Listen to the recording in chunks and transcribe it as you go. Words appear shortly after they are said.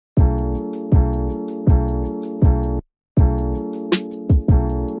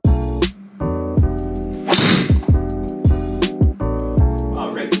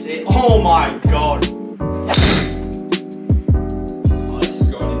Oh my god! Oh, this is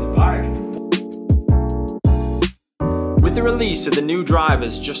going in the bag. With the release of the new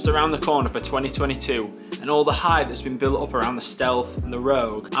drivers just around the corner for 2022 and all the hype that's been built up around the Stealth and the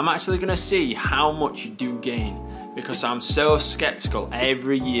Rogue, I'm actually going to see how much you do gain, because I'm so skeptical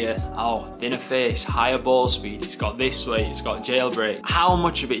every year. Oh, thinner face, higher ball speed, it's got this weight, it's got jailbreak. How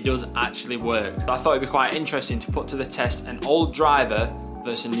much of it does actually work? I thought it'd be quite interesting to put to the test an old driver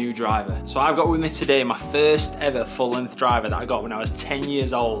versus a new driver. So I've got with me today my first ever full-length driver that I got when I was 10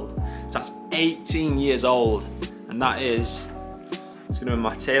 years old. So that's 18 years old. And that is, it's gonna be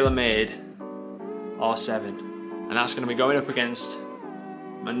my TaylorMade R7. And that's gonna be going up against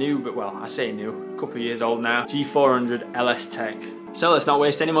my new, but well, I say new, a couple of years old now, G400 LS Tech. So let's not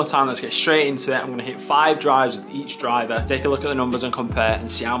waste any more time, let's get straight into it. I'm gonna hit 5 drives with each driver, take a look at the numbers and compare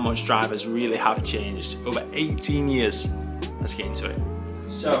and see how much drivers really have changed over 18 years. Let's get into it.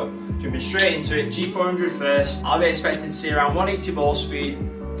 So, jumping straight into it, G400 first. I'll be expecting to see around 180 ball speed,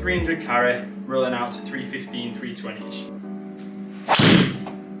 300 carry, rolling out to 315, 320-ish.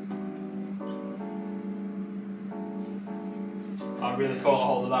 I really caught a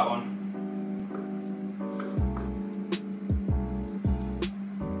hold of that one.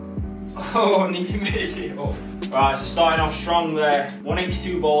 Oh, and he made it up. Right, so starting off strong there.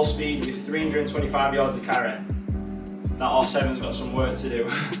 182 ball speed with 325 yards of carry. That R7's got some work to do.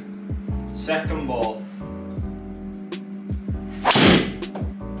 Second ball.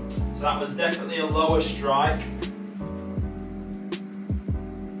 So that was definitely a lower strike.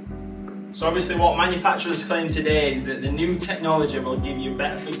 So obviously what manufacturers claim today is that the new technology will give you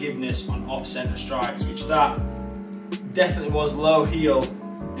better forgiveness on off-center strikes, which that definitely was low heel,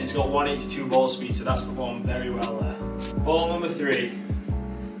 and it's got 182 ball speed, so that's performed very well there. Ball number 3.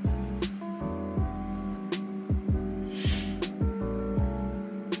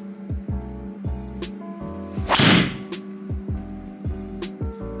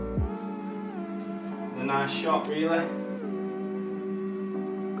 A nice shot, really.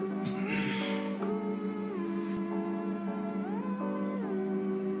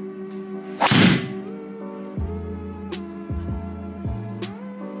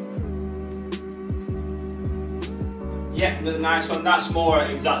 Yeah, another nice one. That's more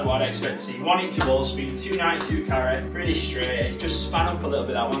exactly what I'd expect to see. 180 ball speed, 292 carry, pretty straight. Just span up a little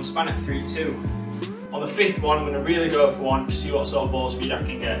bit that one, span at 3.2. On the 5th one, I'm going to really go for one to see what sort of ball speed I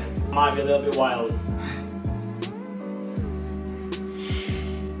can get. Might be a little bit wild.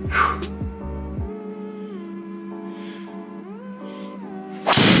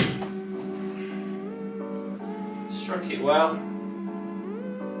 Struck it well.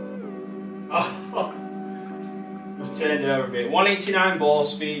 Oh. Was turned over a bit. 189 ball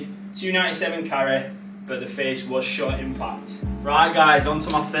speed, 297 carry, but the face was short impact. Right guys, on to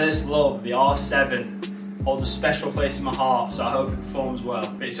my first love, the R7. Holds a special place in my heart, so I hope it performs well.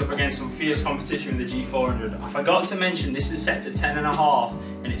 But it's up against some fierce competition with the G400. I forgot to mention this is set to 10.5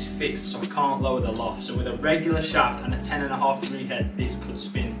 and it's fixed, so I can't lower the loft. So with a regular shaft and a 10.5 degree head, this could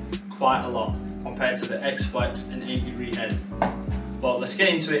spin quite a lot compared to the X-Flex and 8 degree head. But let's get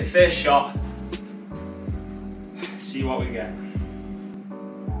into it. First shot. See what we get.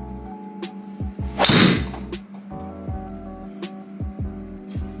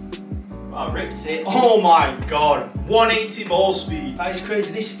 I ripped it. Oh my god, 180 ball speed. That is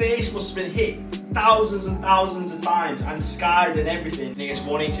crazy. This face must have been hit thousands and thousands of times and skied and everything, and it gets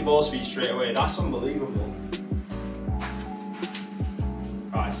 180 ball speed straight away. That's unbelievable.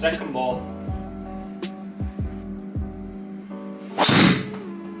 Right, second ball.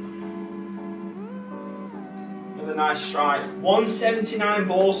 Another nice strike. 179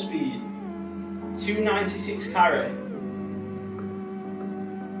 ball speed, 296 carry.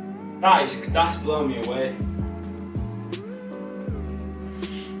 That's blown me away.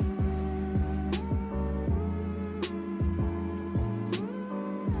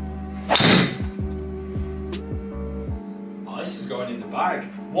 Oh, this is going in the bag.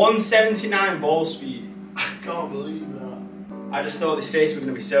 179 ball speed. I can't believe that. I just thought this face was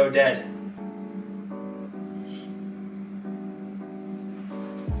going to be so dead.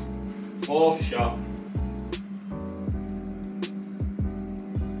 Fourth shot.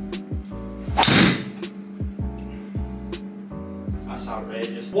 That's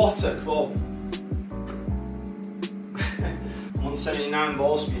outrageous. What a club. 179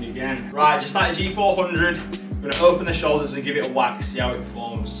 ball speed again. Right, just like a G400, I'm going to open the shoulders and give it a whack, see how it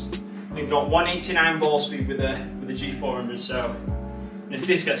performs. We've got 189 ball speed with the G400, so and if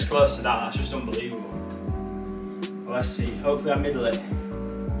this gets close to that, that's just unbelievable. Well, let's see, hopefully I middle it.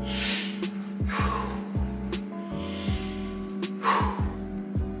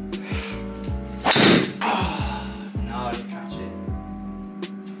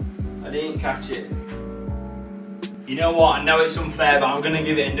 I didn't catch it. You know what, I know it's unfair, but I'm gonna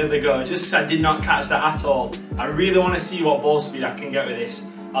give it another go, just because I did not catch that at all. I really want to see what ball speed I can get with this.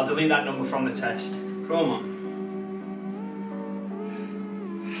 I'll delete that number from the test. Come on.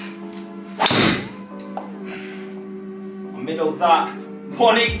 I middled that.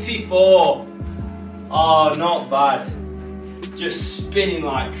 184. Oh, not bad. Just spinning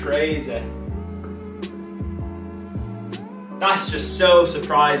like crazy. That's just so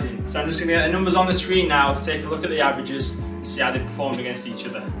surprising. So I'm just gonna get the numbers on the screen now, take a look at the averages and see how they performed against each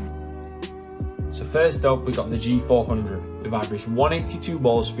other. So first up, we got the G400. We've averaged 182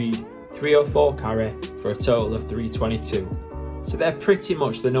 ball speed, 304 carry for a total of 322. So they're pretty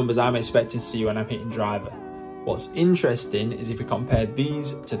much the numbers I'm expecting to see when I'm hitting driver. What's interesting is if we compare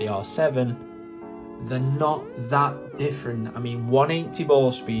these to the R7, they're not that different. I mean, 180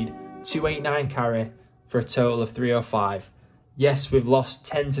 ball speed, 289 carry for a total of 305. Yes, we've lost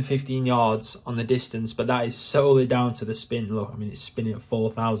 10 to 15 yards on the distance, but that is solely down to the spin. Look, I mean, it's spinning at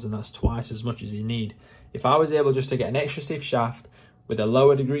 4,000. That's twice as much as you need. If I was able just to get an extra stiff shaft with a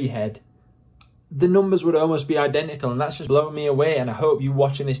lower degree head, the numbers would almost be identical, and that's just blowing me away. And I hope you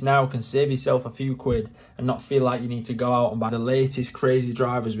watching this now can save yourself a few quid and not feel like you need to go out and buy the latest crazy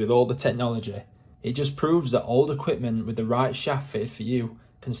drivers with all the technology. It just proves that old equipment with the right shaft fitted for you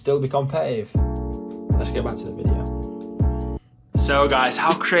can still be competitive. Let's get back to the video. So guys,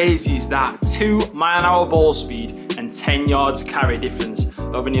 how crazy is that? 2 mile-an-hour ball speed and 10 yards carry difference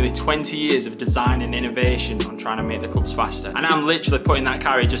over nearly 20 years of design and innovation on trying to make the clubs faster. And I'm literally putting that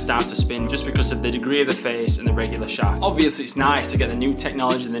carry just down to spin just because of the degree of the face and the regular shaft. Obviously it's nice to get the new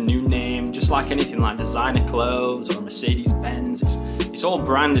technology and the new name, just like anything like designer clothes or Mercedes-Benz. It's all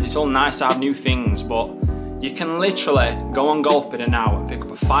branded, it's all nice to have new things, but you can literally go on GolfBidder now and pick up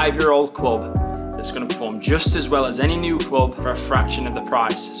a 5-year-old club that's going to perform just as well as any new club for a fraction of the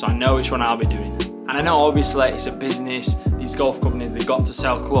price. So I know which one I'll be doing. And I know obviously it's a business, these golf companies, they've got to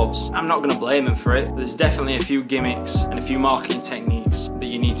sell clubs. I'm not going to blame them for it, but there's definitely a few gimmicks and a few marketing techniques that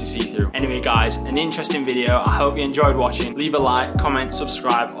you need to see through. Anyway guys, an interesting video. I hope you enjoyed watching. Leave a like, comment,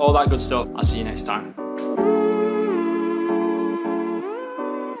 subscribe, all that good stuff. I'll see you next time.